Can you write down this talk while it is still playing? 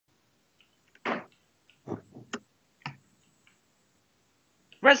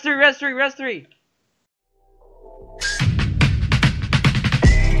Rest 3, rest 3, rest 3.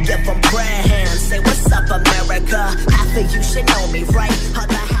 Give them prayer hands, say what's up America. Half of you should know me, right?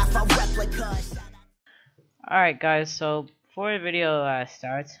 Other half a replica. Alright guys, so before the video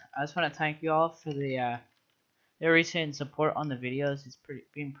starts, I just want to thank you all for the recent support on the videos. It's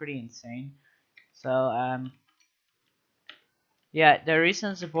been pretty insane. So yeah, the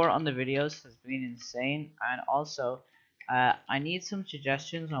recent support on the videos has been insane, and also I need some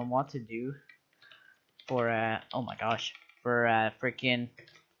suggestions on what to do for oh my gosh, for freaking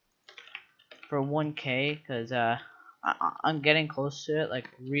for 1K, because I'm getting close to it, like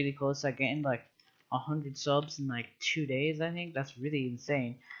really close. I'm getting like 100 subs in like 2 days. I think that's really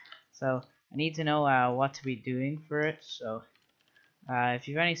insane. So I need to know what to be doing for it. So if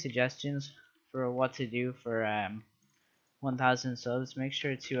you have any suggestions for what to do for 1000 subs, make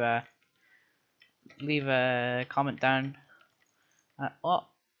sure to leave a comment down. Oh,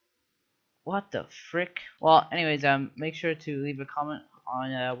 what the frick? Well, anyways, make sure to leave a comment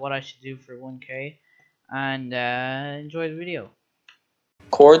on what I should do for 1K, and enjoy the video.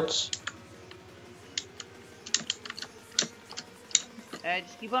 Chords.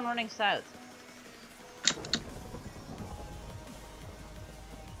 Just keep on running south.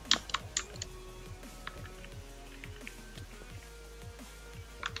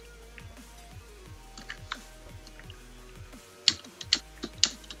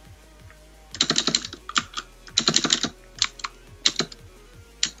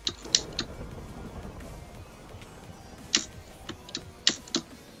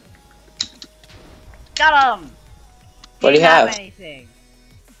 Got him! What do you have? Anything.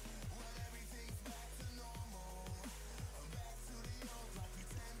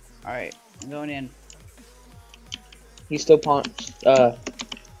 Alright, I'm going in. He's still punched.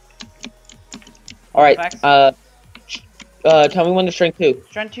 Alright, tell me when to strength 2.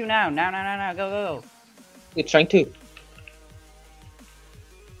 Strength 2 now. Now, go, go. It's strength 2.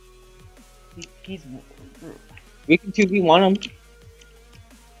 He's... We can 2v1 him.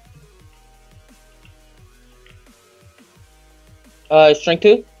 Strength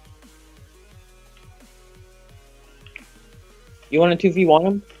 2? You want to 2v1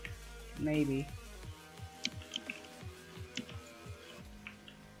 him? Maybe.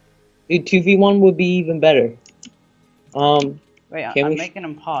 Dude, 2v1 would be even better. Wait, I'm making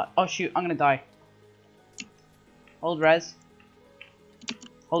him hot. Oh shoot, I'm gonna die. Hold res.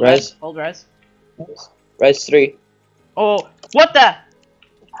 Hold res. Hold res. Res 3. Oh, what the?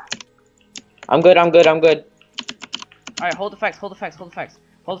 I'm good. Alright, hold effects, hold effects.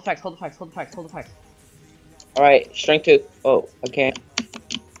 Alright, strength 2. Oh, I can't.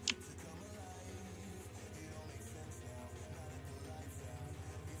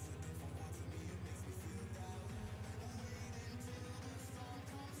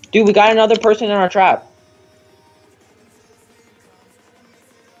 Dude, we got another person in our trap.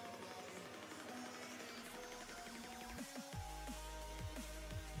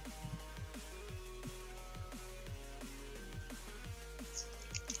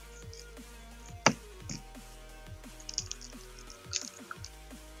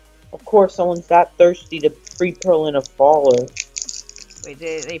 Of course, someone's that thirsty to pre-pearl in a faller. Wait,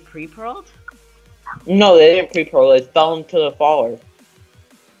 they pre-pearled? No, they didn't pre-pearl. They fell into the faller.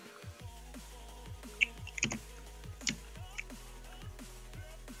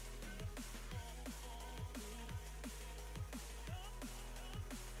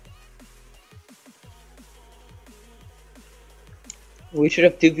 We should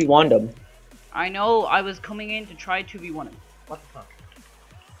have 2v1'd him. I know, I was coming in to try 2v1 him. What the fuck?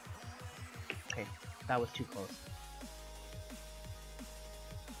 Okay, that was too close.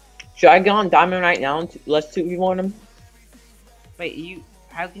 Should I get on Diamond right now and let's 2v1 him? Wait,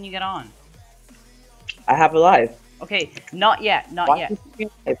 how can you get on? I have a live. Okay, not yet, not Why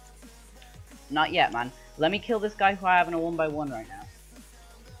yet. Not yet, man. Let me kill this guy who I have in a 1x1 right now.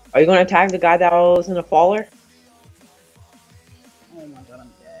 Are you gonna attack the guy that was in a faller? Oh my god,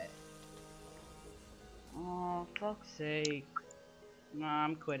 I'm dead. Oh, fuck's sake. Nah,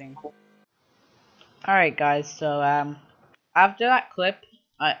 I'm quitting. Alright guys, so after that clip,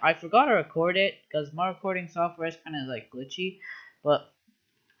 I forgot to record it because my recording software is kind of like glitchy, but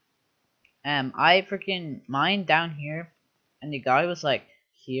I freaking mined down here and the guy was like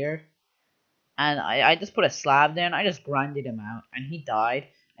here, and I just put a slab there and I just grinded him out and he died,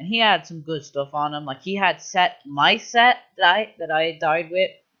 and he had some good stuff on him. Like, he had my set that I died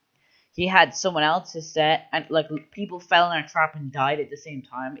with. He had someone else's set, and like people fell in our trap and died at the same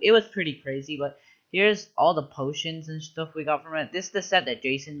time. It was pretty crazy, but here's all the potions and stuff we got from it. This is the set that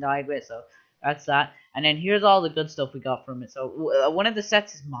Jason died with, so That's that. And then here's all the good stuff we got from it. So one of the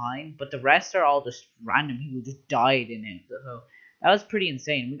sets is mine, but the rest are all just random people who just died in it. So that was pretty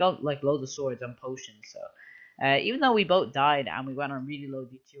insane. We got like loads of swords and potions. So even though we both died and we went on really low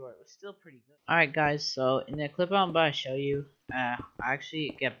DTR, it was still pretty good. Alright guys, so in the clip I'm about to show you, I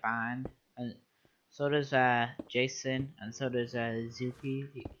actually get banned. And so does Jason, and so does Zuki.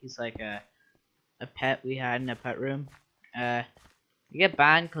 He's like a pet we had in a pet room. We get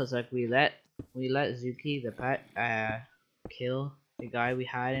banned because like we let Zuki the pet kill the guy we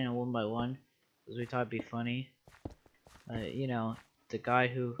had in a 1x1 because we thought it'd be funny. You know, the guy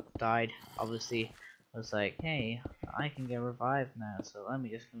who died obviously was like, hey, I can get revived now, so let me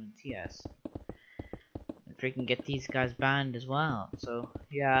just go in TS and freaking get these guys banned as well. So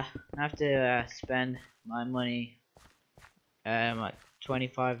yeah, I have to spend my money, like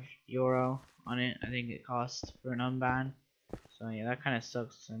 €25 on it. I think it costs for an unban. So yeah, that kind of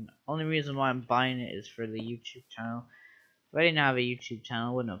sucks. And only reason why I'm buying it is for the YouTube channel. If I didn't have a YouTube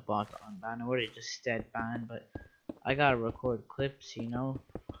channel, I wouldn't have bought the unban. I would have just stead banned. But I gotta record clips, you know.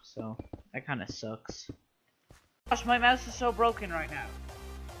 So that kind of sucks. Gosh, my mouse is so broken right now.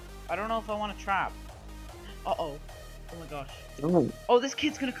 I don't know if I want to trap. Uh oh. Oh my gosh. Oh, this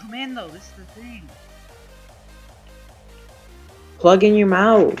kid's gonna come in though. This is the thing. Plug in your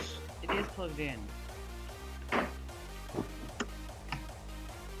mouse. It is plugged in.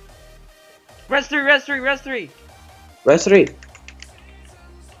 Res 3, res 3, res 3! Res 3.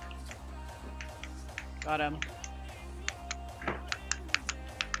 Got him.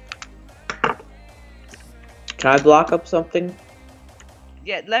 Can I block up something?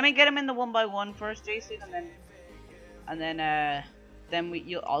 Yeah, let me get him in the 1x1 first, Jason, and then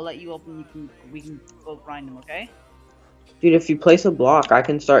I'll let you open. We can go grind him, okay? Dude, if you place a block, I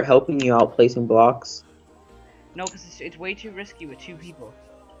can start helping you out placing blocks. No, because it's way too risky with 2 people.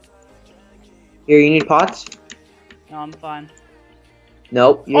 Here, you need pots? No, I'm fine.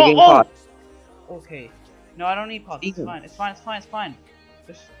 Nope, you're getting pots. Okay. No, I don't need pots. It's fine. It's fine. It's fine. It's fine.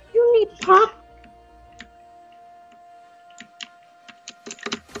 Just... You need pots?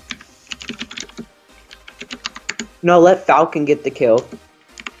 No, let Falcon get the kill.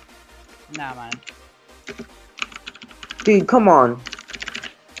 Nah, man. Dude, come on.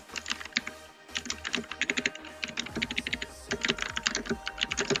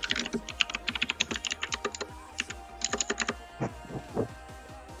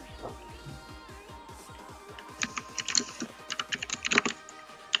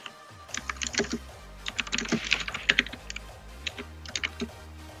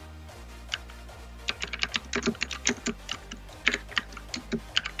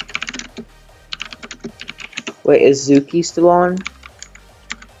 Wait, is Zuki still on?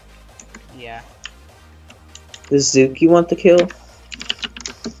 Yeah. Does Zuki want the kill?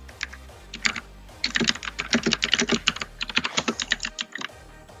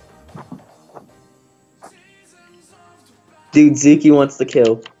 Dude, Zuki wants the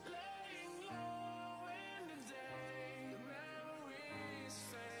kill.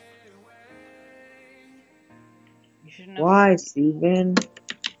 You shouldn't have... Why, Steven?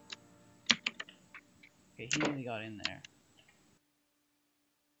 Okay, he really got in there.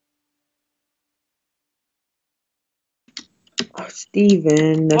 Oh,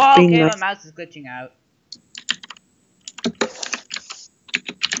 Steven, that's Oh, being okay, nice. my mouse is glitching out.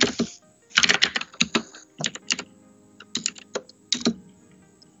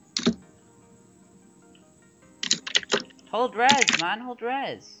 Hold res, man, hold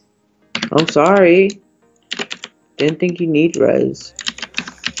res. I'm sorry. Didn't think you need res.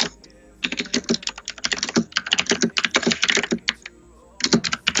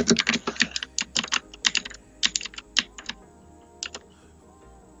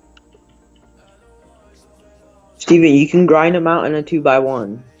 Steven, you can grind them out in a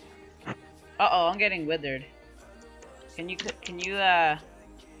 2x1. Uh-oh, I'm getting withered. Can you, I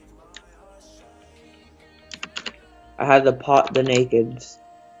had to pot the nakeds.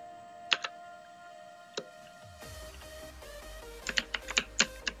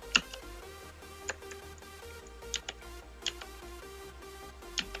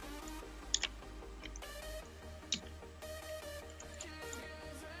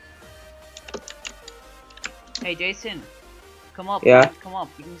 Hey, Jason. Come up, Yeah? man, come up.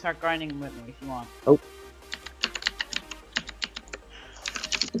 You can start grinding with me if you want. Oh.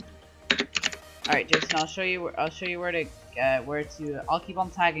 Alright, Jason, I'll show you where to I'll keep on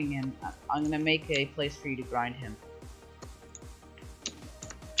tagging him. I'm gonna make a place for you to grind him.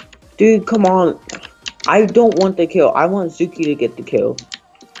 Dude, come on. I don't want the kill. I want Zuki to get the kill.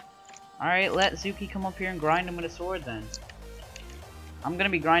 Alright, let Zuki come up here and grind him with a sword then. I'm gonna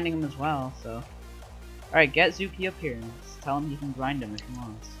be grinding him as well, so. Alright, get Zuki up here and tell him he can grind him if he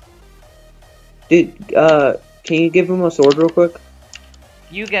wants. Dude, can you give him a sword real quick?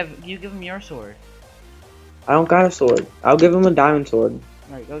 You give him your sword. I don't got a sword. I'll give him a diamond sword.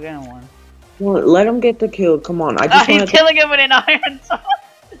 Alright, go get him one. Come on, let him get the kill. Come on, I just He's want to killing him with an iron sword!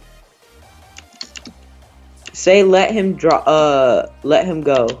 say let him let him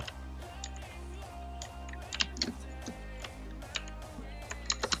go.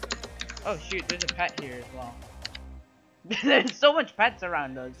 Oh shoot, there's a pet here as well. There's so much pets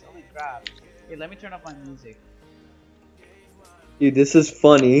around us. Holy crap. Here, let me turn off my music. Dude, this is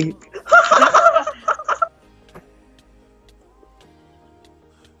funny.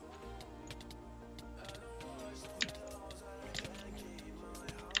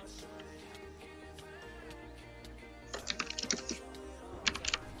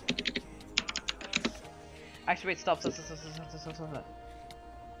 Actually, wait, stop. Stop.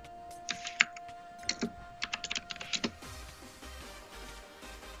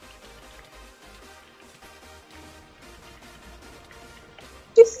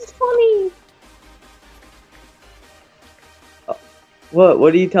 This is funny.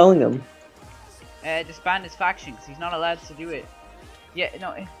 What are you telling him? Disband his faction, because he's not allowed to do it. Yeah,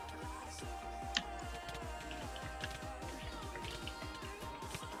 no.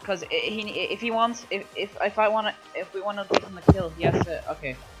 Because if we want to give him a kill, he has to.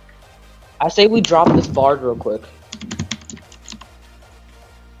 Okay. I say we drop this bard real quick.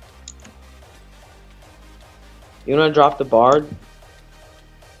 You wanna drop the bard?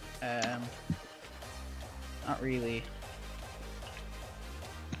 Not really.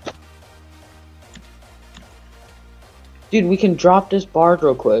 Dude, we can drop this bard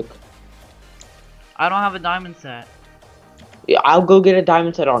real quick. I don't have a diamond set. Yeah, I'll go get a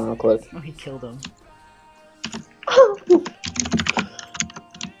diamond set on real quick. Oh, he killed him. Oh,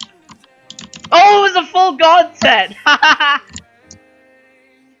 it was a full god set!